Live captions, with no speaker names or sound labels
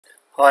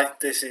Hi,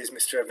 this is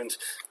Mr. Evans.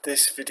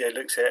 This video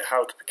looks at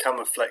how to become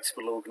a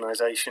flexible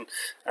organisation,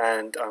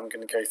 and I'm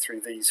going to go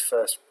through these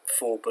first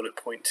 4 bullet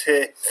points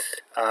here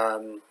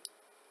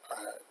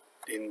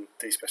in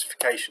the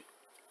specification.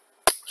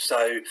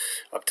 So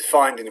I've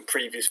defined in a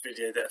previous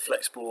video that a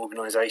flexible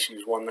organisation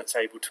is one that's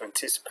able to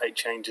anticipate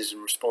changes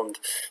and respond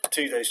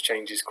to those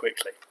changes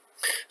quickly.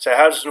 So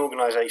how does an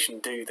organisation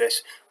do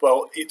this?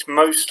 Well, it's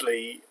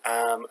mostly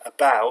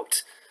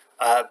about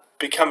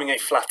becoming a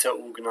flatter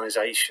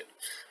organisation.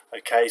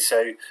 Okay,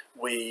 so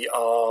we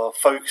are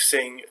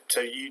focusing,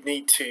 so you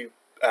need to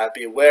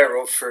be aware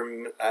of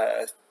from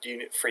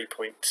Unit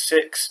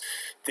 3.6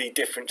 the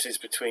differences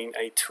between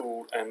a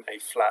tool and a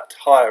flat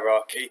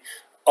hierarchy.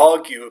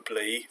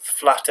 Arguably,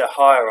 flatter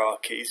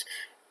hierarchies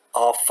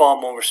are far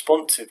more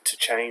responsive to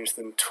change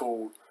than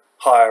tool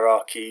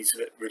hierarchies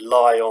that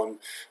rely on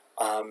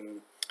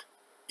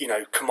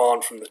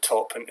command from the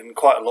top and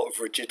quite a lot of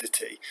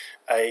rigidity.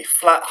 A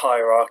flat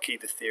hierarchy,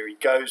 the theory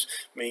goes,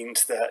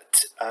 means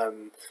that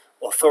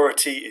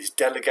authority is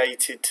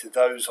delegated to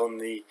those on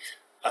the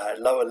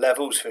lower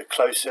levels who are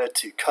closer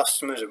to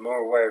customers and more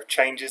aware of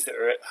changes that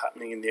are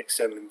happening in the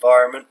external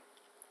environment.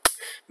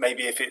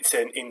 Maybe if it's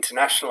an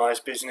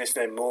internationalised business,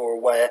 they're more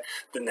aware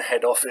than the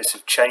head office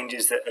of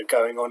changes that are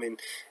going on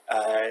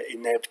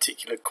in their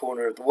particular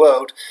corner of the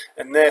world,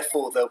 and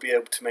therefore they'll be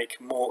able to make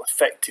more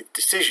effective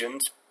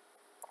decisions,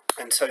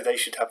 and so they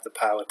should have the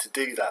power to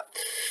do that.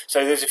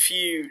 So there's a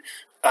few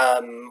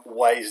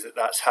ways that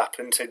that's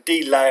happened. So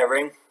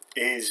delayering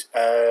is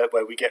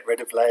where we get rid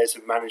of layers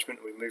of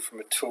management. We move from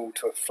a tool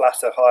to a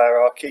flatter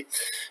hierarchy.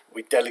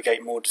 We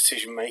delegate more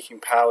decision-making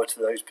power to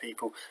those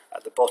people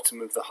at the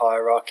bottom of the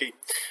hierarchy.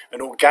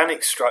 An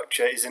organic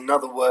structure is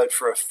another word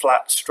for a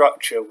flat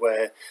structure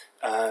where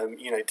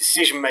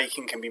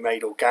decision-making can be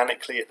made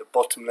organically at the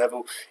bottom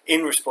level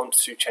in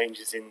response to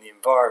changes in the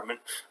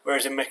environment,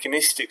 whereas a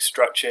mechanistic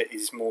structure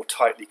is more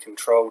tightly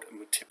controlled and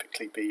would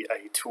typically be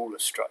a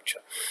toolless structure.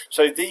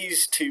 So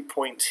these 2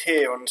 points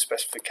here on the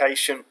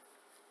specification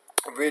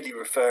are really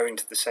referring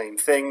to the same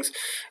things,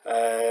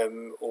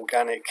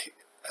 organic,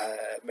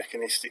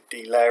 mechanistic,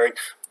 delayering.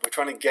 We're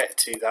trying to get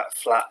to that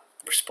flat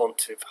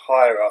responsive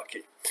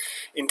hierarchy.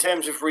 In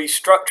terms of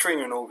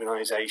restructuring an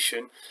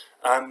organisation,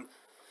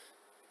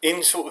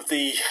 in sort of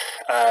the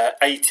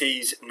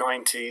 80s,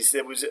 90s,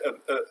 there was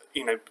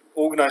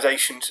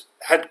organisations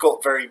had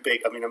got very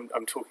big. I mean,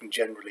 I'm talking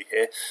generally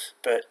here,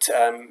 but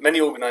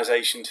many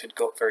organisations had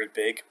got very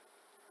big.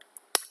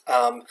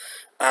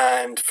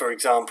 And for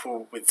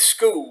example, with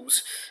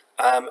schools,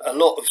 a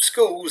lot of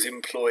schools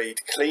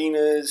employed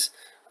cleaners,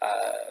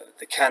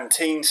 the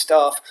canteen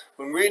staff,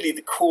 when really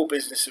the core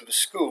business of a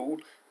school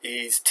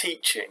is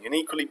teaching, and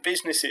equally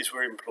businesses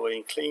were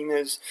employing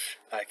cleaners,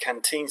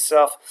 canteen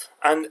staff,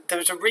 and there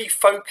was a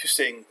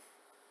refocusing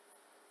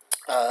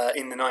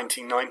in the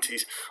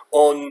 1990s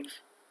on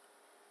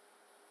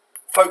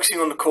focusing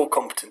on the core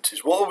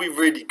competencies. What are we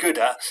really good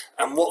at,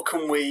 and what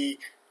can we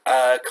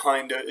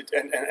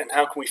and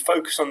how can we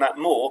focus on that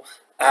more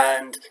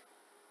and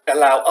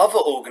allow other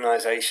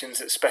organisations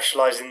that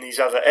specialise in these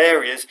other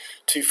areas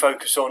to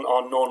focus on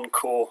our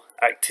non-core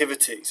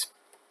activities.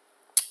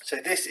 So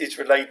this is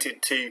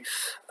related to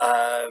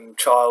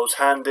Charles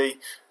Handy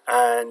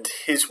and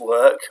his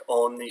work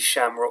on the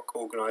Shamrock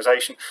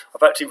organisation.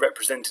 I've actually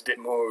represented it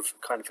more of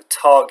kind of a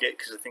target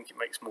because I think it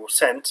makes more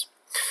sense.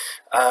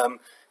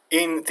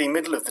 In the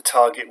middle of the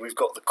target, we've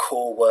got the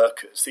core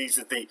workers. These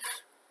are the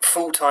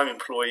full-time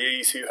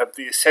employees who have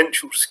the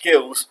essential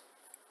skills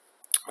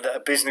that a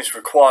business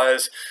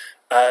requires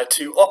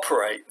to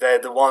operate.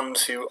 They're the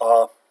ones who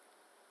are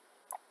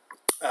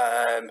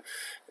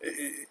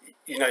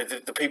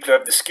the people who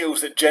have the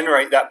skills that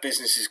generate that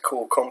business's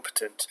core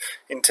competence.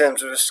 In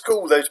terms of a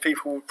school, those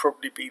people would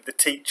probably be the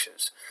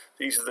teachers.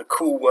 These are the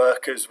core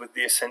workers with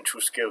the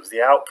essential skills.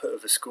 The output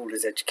of a school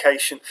is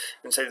education,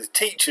 and so the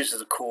teachers are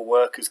the core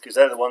workers because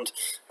they're the ones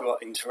who are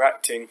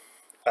interacting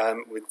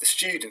with the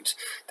students.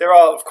 There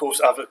are, of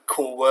course, other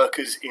core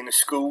workers in a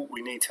school.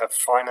 We need to have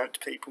finance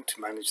people to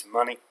manage the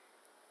money.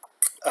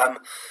 And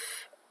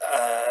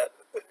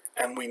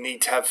we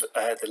need to have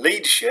the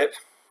leadership.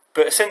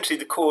 But essentially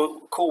the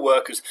core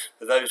workers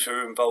are those who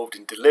are involved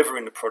in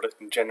delivering the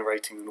product and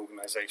generating an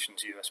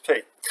organisation's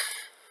USP.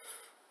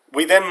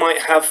 We then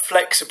might have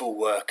flexible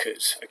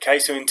workers. Okay,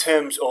 so in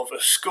terms of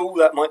a school,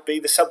 that might be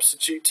the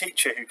substitute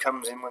teacher who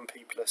comes in when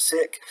people are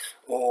sick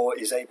or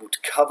is able to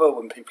cover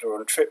when people are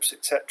on trips,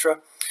 etc.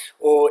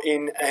 Or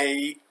in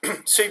a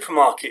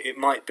supermarket, it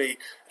might be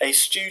a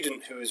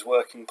student who is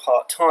working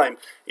part-time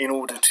in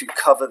order to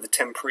cover the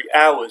temporary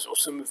hours, or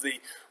some of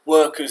the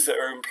workers that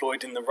are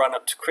employed in the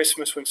run-up to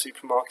Christmas when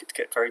supermarkets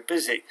get very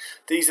busy.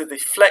 These are the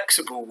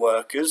flexible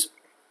workers,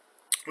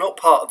 not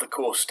part of the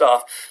core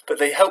staff, but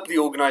they help the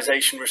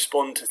organisation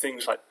respond to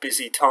things like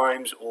busy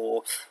times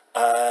or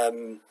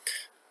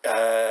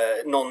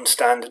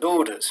non-standard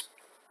orders.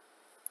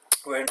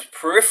 Whereas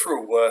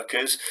peripheral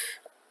workers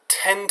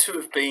tend to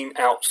have been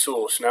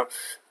outsourced. Now,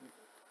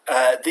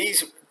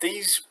 these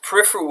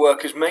peripheral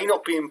workers may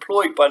not be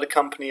employed by the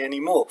company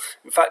anymore.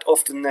 In fact,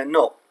 often they're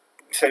not.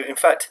 So in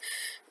fact,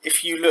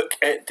 if you look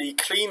at the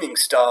cleaning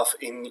staff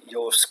in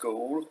your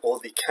school or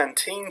the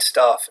canteen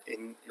staff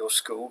in your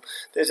school,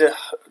 there's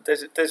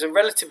a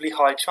relatively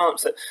high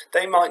chance that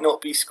they might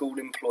not be school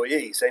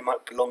employees. They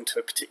might belong to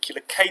a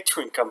particular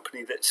catering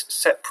company that's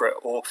separate,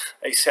 or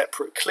a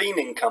separate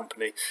cleaning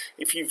company.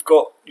 If you've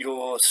got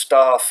your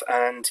staff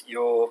and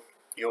your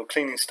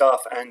cleaning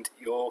staff and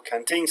your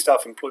canteen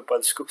staff employed by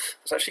the school,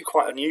 it's actually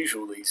quite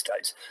unusual these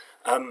days.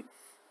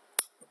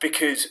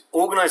 Because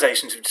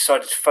organisations have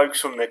decided to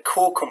focus on their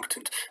core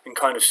competence and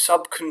kind of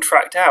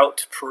subcontract out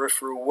to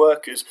peripheral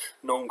workers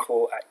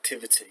non-core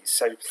activities.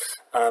 So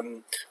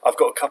I've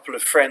got a couple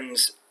of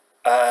friends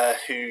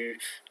who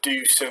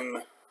do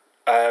some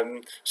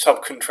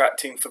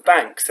subcontracting for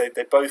banks. They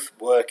both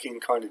work in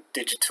kind of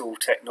digital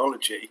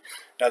technology.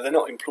 Now they're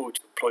not employed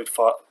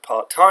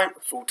part-time,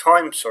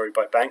 full-time,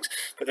 by banks,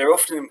 but they're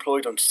often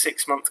employed on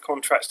 6-month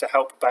contracts to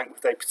help a bank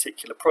with a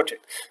particular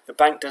project. The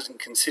bank doesn't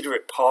consider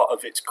it part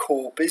of its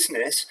core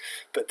business,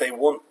 but they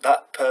want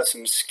that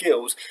person's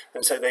skills,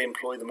 and so they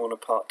employ them on a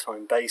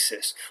part-time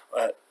basis.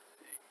 They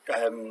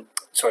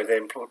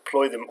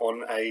employ them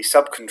on a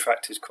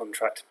subcontractor's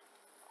contract,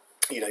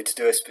 to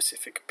do a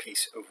specific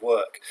piece of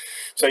work.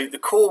 So the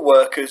core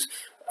workers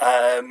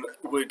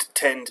would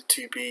tend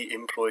to be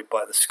employed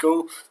by the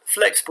school.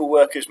 Flexible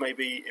workers may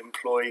be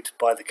employed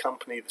by the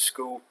company, the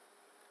school,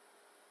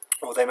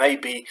 or they may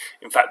be,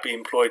 in fact, be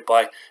employed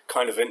by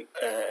kind of a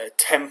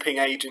temping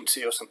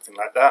agency or something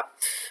like that.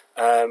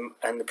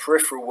 And the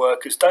peripheral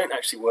workers don't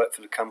actually work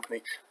for the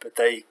company, but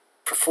they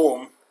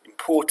perform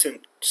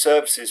important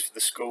services for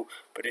the school,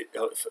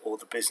 or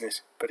the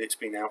business, but it's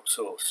been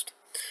outsourced.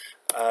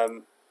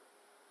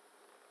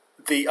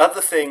 The other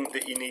thing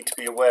that you need to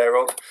be aware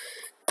of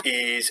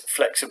is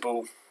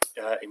flexible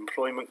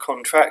employment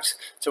contracts.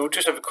 So we'll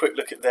just have a quick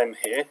look at them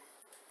here.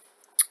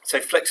 So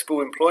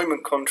flexible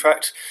employment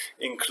contracts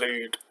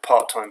include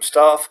part-time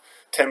staff,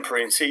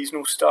 temporary and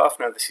seasonal staff.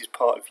 Now this is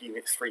part of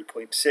Unit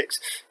 3.6.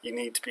 You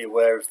need to be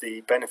aware of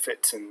the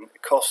benefits and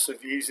costs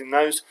of using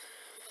those.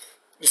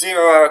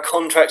 Zero-hour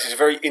contracts is a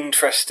very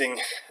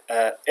interesting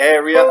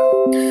area.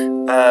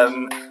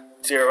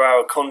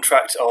 Zero-hour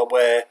contracts are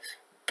where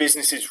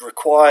businesses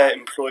require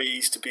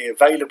employees to be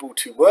available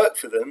to work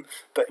for them,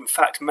 but in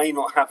fact may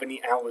not have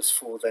any hours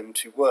for them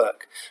to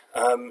work.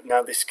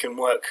 Now this can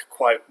work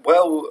quite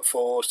well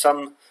for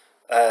some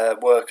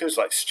workers,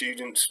 like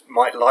students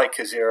might like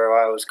a 0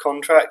 hours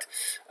contract,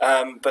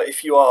 but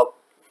if you are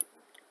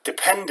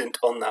dependent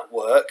on that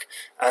work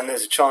and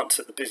there's a chance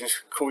that the business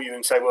could call you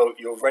and say, well,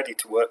 you're ready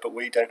to work but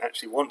we don't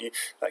actually want you,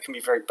 that can be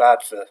very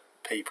bad for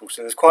people.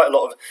 So there's quite a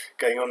lot of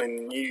going on in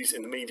the news,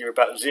 in the media,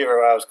 about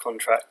 0 hours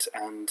contracts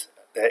and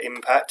their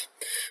impact.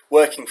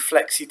 Working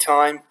flexi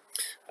time,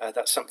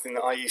 that's something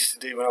that I used to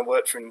do when I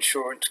worked for an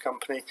insurance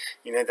company.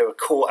 There were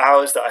core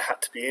hours that I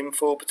had to be in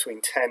for between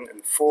 10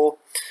 and 4,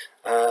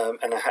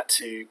 and I had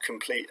to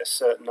complete a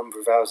certain number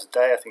of hours a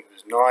day. I think it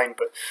was 9,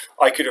 but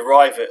I could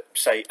arrive at,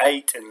 say,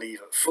 8 and leave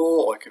at 4,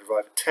 or I could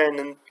arrive at 10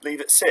 and leave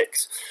at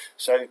 6.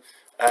 So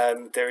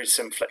there is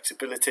some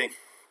flexibility.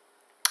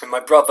 And my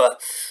brother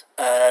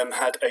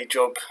had a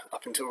job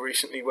up until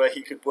recently where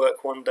he could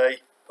work one day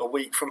a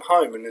week from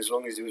home, and as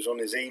long as he was on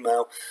his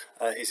email,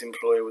 his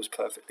employer was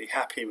perfectly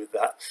happy with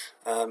that,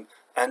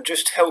 and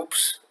just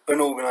helps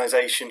an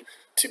organisation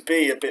to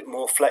be a bit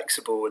more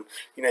flexible. And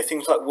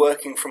things like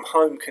working from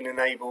home can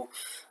enable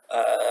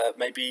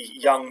maybe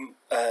young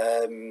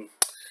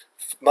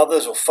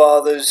mothers or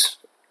fathers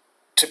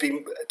to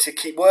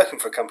keep working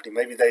for a company.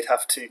 Maybe they'd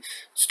have to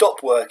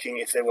stop working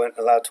if they weren't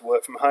allowed to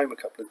work from home a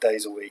couple of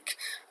days a week,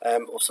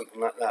 or something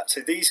like that.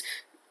 So these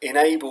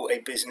enable a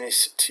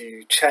business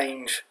to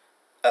change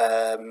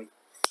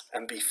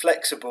and be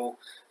flexible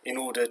in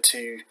order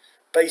to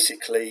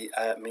basically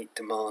meet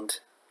demand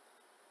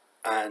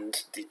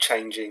and the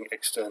changing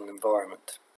external environment.